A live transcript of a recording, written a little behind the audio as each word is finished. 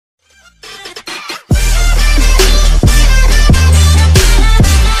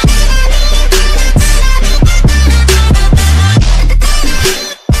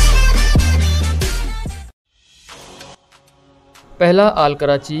पहला आल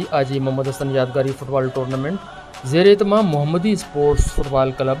कराची आजी मोहम्मद हसन यादगारी फुटबॉल टूर्नामेंट ज़ेर-ए-तमाम मोहम्मदी स्पोर्ट्स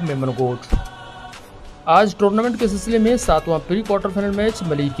फुटबॉल क्लब में मनगोट। आज टूर्नामेंट के सिलसिले में 7वां pre quarter final match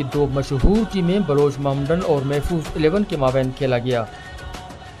Malik की दो मशहूर टीमें बलूच महमडन और महफूज इलेवन के माबैन खेला गया।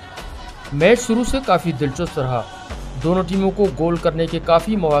 मैच शुरू से काफ़ी दिलचस्प रहा। दोनों टीमों को गोल करने के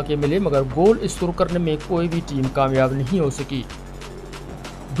काफ़ी मौके मिले, मगर गोल स्कोर करने में कोई भी टीम कामयाब नहीं हो सकी।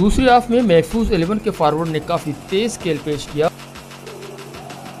 दूसरी हाफ में महफूज इलेवन के फॉरवर्ड ने काफ़ी तेज खेल पेश किया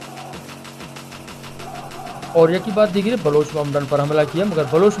और यकी बाद दीगर बलूच महमडन पर हमला किया, मगर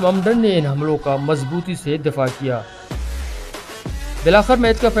बलूच महमडन ने इन हमलों का मजबूती से दिफा किया। बिलाखिर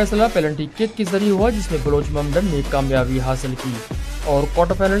मैच का फैसला पेनल्टी किक के जरिए हुआ, जिसमें बलूच महमडन ने कामयाबी हासिल की और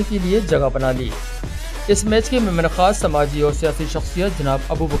क्वार्टर फाइनल के लिए जगह बना ली। इस मैच के मेहमान खास समाजी और सियासी शख्सियत जनाब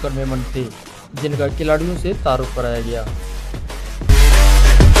अबू बकर मेमन थे, जिनका खिलाड़ियों से तारुफ कराया गया।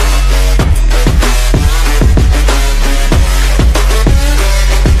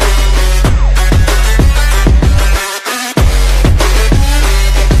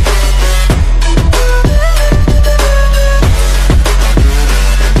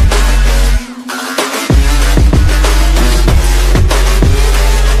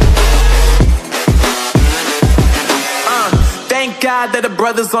 God that the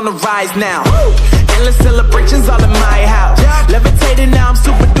brothers on the rise now. Endless celebrations all in my house. Levitating now, I'm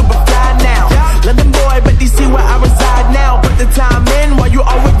super duper fly now. London boy, but DC where I reside now. Put the time in while you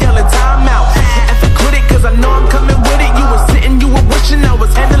always yelling time out. And for quit it, cause I know I'm coming with it. You were sitting, you were wishing I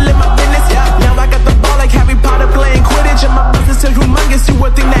was handling my business. Now I got the ball like Harry Potter playing Quidditch. And my business is humongous, you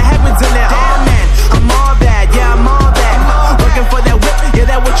would think that happens in there. Damn man, I'm all that, yeah I'm all that. Working for that whip,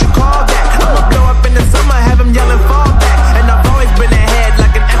 yeah that what you call that. I'ma blow up in the summer, have him yelling fall back. And I've always been ahead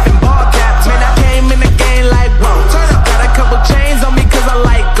like an effing ball cap. Man, I came in the game like whoa. Got a couple chains on me cause I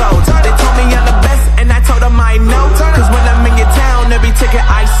like gold. They told me I'm the best and I told them I know. Cause when I'm in your town, every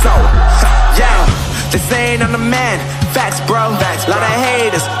ticket I sold. Yeah, they saying I'm the man. Facts bro, lot of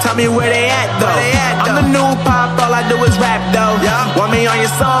haters, tell me where they at though. I'm the new pop, all I do is rap though. Want me on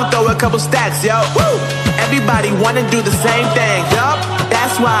your song, throw a couple stacks, yo. Everybody wanna do the same thing,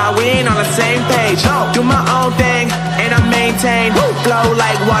 that's why we ain't on the same page. Do my own thing, and I maintain. Flow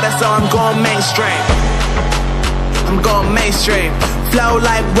like water, so I'm going mainstream. I'm going mainstream. Flow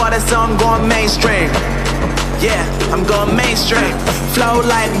like water, so I'm going mainstream. Yeah, I'm going mainstream. Flow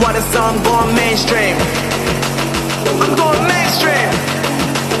like water, so I'm going mainstream. I'm going mainstream.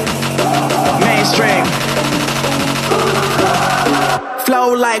 Mainstream. Flow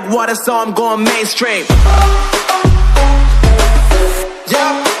like water, so I'm going mainstream.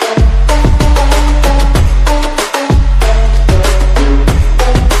 Yeah.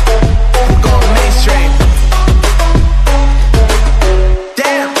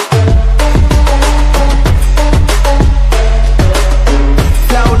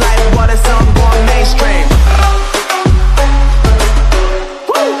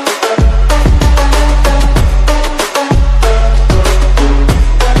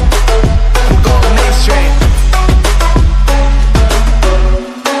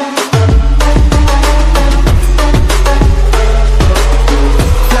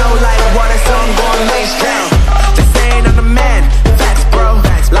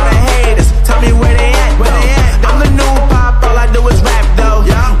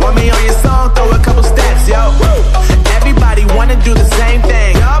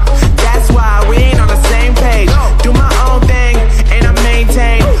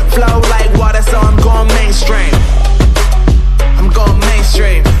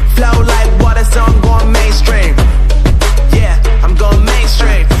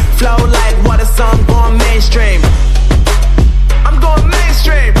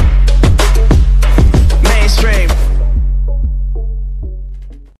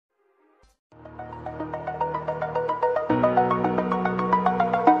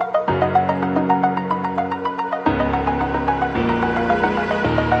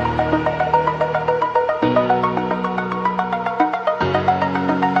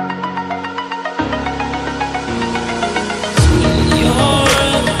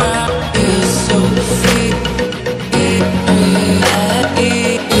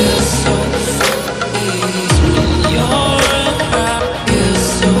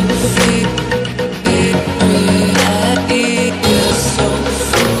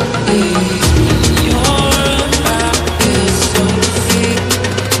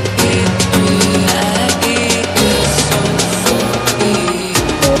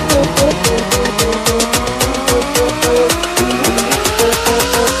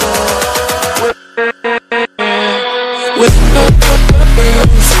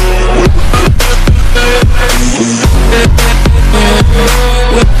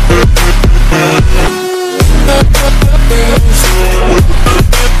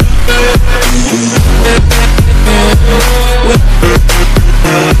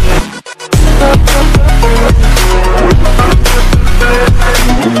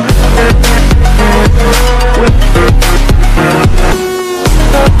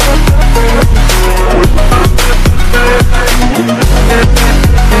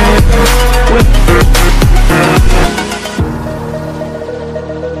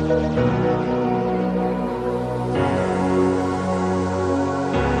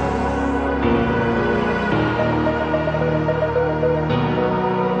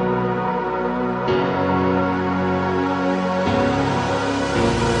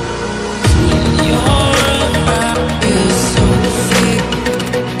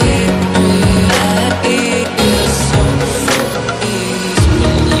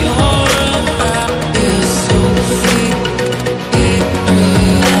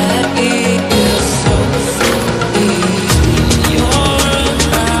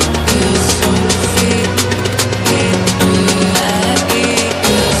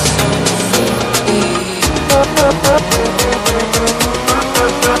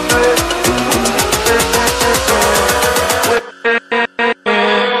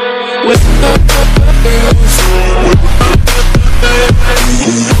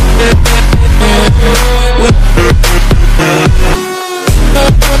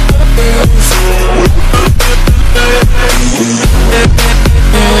 We'll